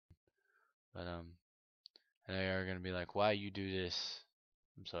But and they are gonna be like, why you do this?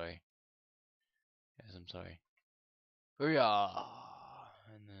 I'm sorry. Yes, I'm sorry. Hurrah!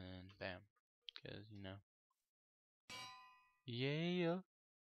 And then bam, cause you know. Yeah.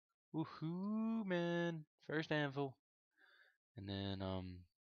 Woohoo, man! First anvil. And then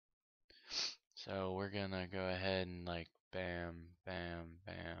so we're gonna go ahead and like bam, bam,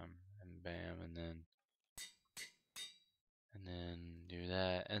 bam, and bam, and then do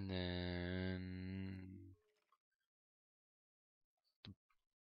that, and then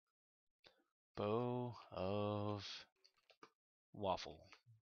bow of waffle.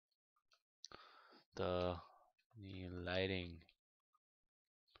 The lighting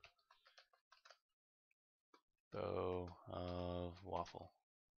bow of waffle.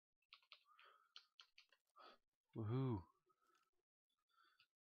 Woohoo!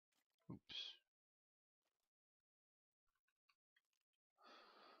 Oops.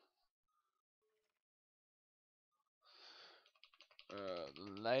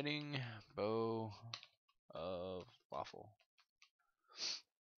 Lighting bow of waffle.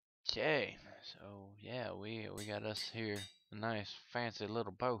 Okay, so yeah, we got us here a nice fancy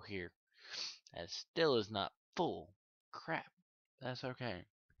little bow here. That still is not full. Crap. That's okay.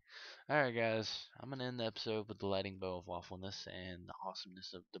 Alright guys, I'm gonna end the episode with the lighting bow of waffleness and the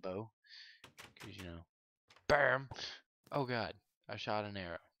awesomeness of the bow. Cause you know. BAM! Oh god, I shot an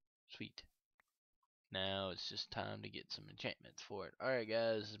arrow. Sweet. Now it's just time to get some enchantments for it. Alright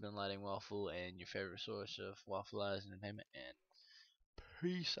guys, this has been Lighting Waffle and your favorite source of waffleized entertainment, and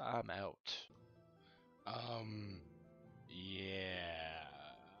peace, I'm out. Yeah.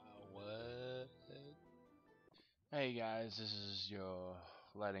 What? Hey guys, this is your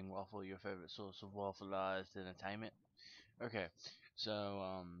Lighting Waffle, your favorite source of waffleized entertainment. Okay, so,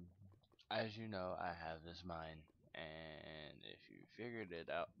 as you know, I have this mine, and if you figured it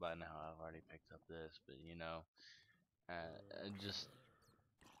out by now, I've already picked up this, but you know, I just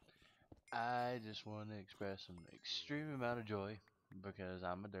want to express an extreme amount of joy because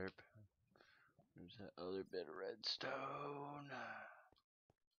I'm a derp. There's that other bit of redstone.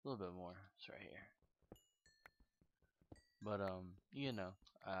 A little bit more. It's right here. But you know,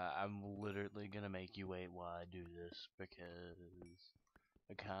 I'm literally gonna make you wait while I do this because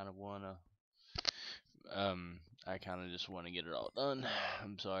I kind of wanna. I kind of just want to get it all done.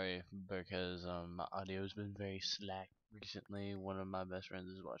 I'm sorry because my audio's been very slack recently. One of my best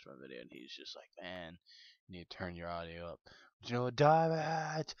friends has watched my video and he's just like, "Man, you need to turn your audio up." But you know what? Damn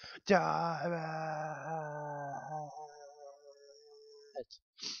it! Damn it!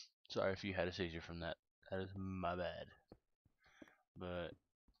 Sorry if you had a seizure from that. That is my bad. But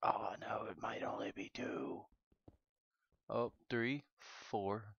oh no, it might only be two. Oh, three,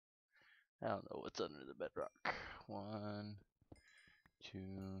 four. I don't know what's under the bedrock. One,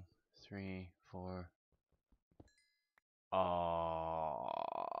 two, three, four.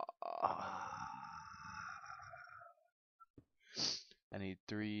 I need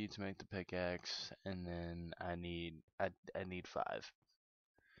three to make the pickaxe, and then I need five.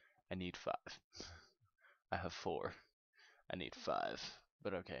 I need five. I have four. I need five.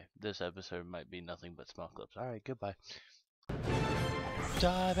 But okay, this episode might be nothing but small clips. Alright, goodbye.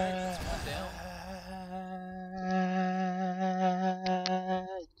 Dive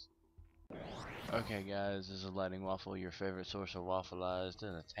Okay guys, this is Lighting Waffle, your favorite source of waffleized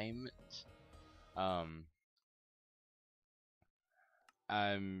entertainment. Um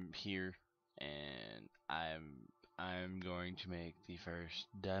I'm here and I'm going to make the first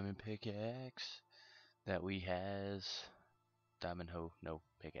diamond pickaxe that we has. Diamond hoe, no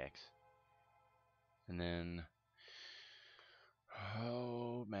pickaxe. And then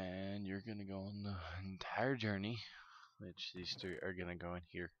oh man, you're gonna go on the entire journey, which these three are gonna go in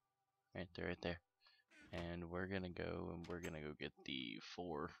here. Right there, right there. And we're gonna go get the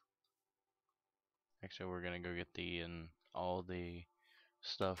four. Actually we're gonna go get the and all the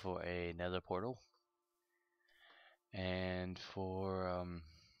stuff for a nether portal. And for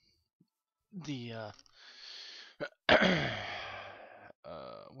the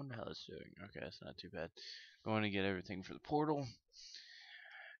wonder how it's doing. Okay, it's not too bad. Going to get everything for the portal,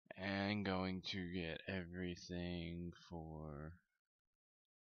 and going to get everything for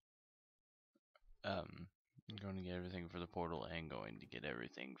going to get everything for the portal, and going to get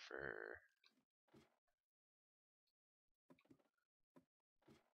everything for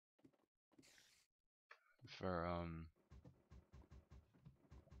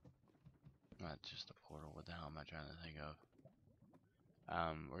not just the portal. What the hell am I trying to think of?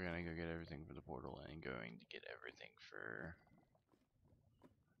 We're gonna go get everything for the portal, and going to get everything for.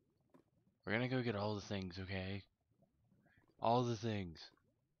 We're gonna go get all the things, okay? All the things.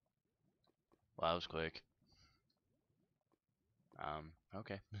 Well, that was quick.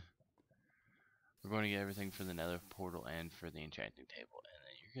 Okay. We're going to get everything for the nether portal and for the enchanting table, and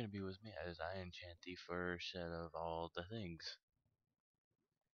then you're going to be with me as I enchant the first set of all the things.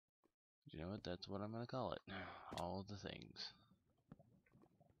 You know what? That's what I'm going to call it. All the things.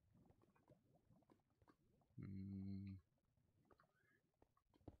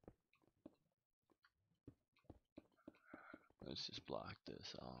 Let's just block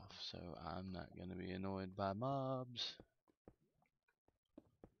this off so I'm not going to be annoyed by mobs.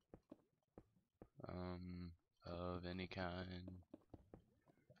 Of any kind.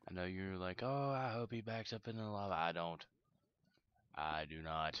 I know you're like, oh, I hope he backs up into the lava. I don't. I do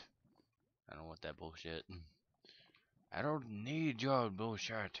not. I don't want that bullshit. I don't need your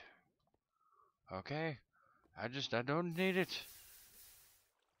bullshit. Okay? I don't need it.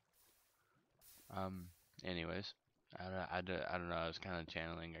 Anyways. I don't know. I was kind of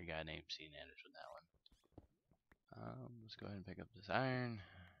channeling a guy named C. Nanish with that one. Let's go ahead and pick up this iron.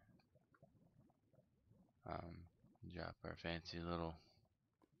 Drop our fancy little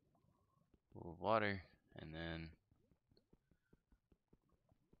pool of water, and then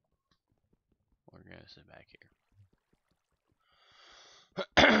we're gonna sit back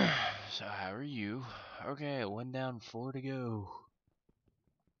here. So how are you? Okay, 1 down, 4 to go.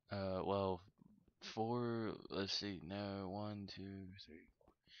 Well, 4. Let's see. No, 1, 2, 3.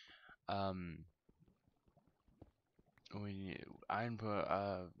 We iron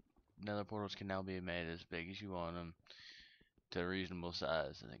nether portals can now be made as big as you want them to a reasonable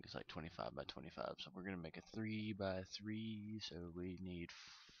size. I think it's like 25 by 25. So we're gonna make a 3 by 3. So we need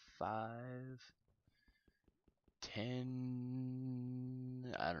 5,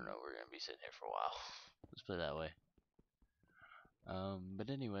 10. I don't know. We're gonna be sitting here for a while. Let's put it that way. But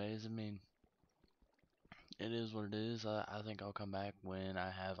anyways, I mean, it is what it is. I think I'll come back when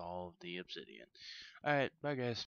I have all of the obsidian. Alright, bye guys.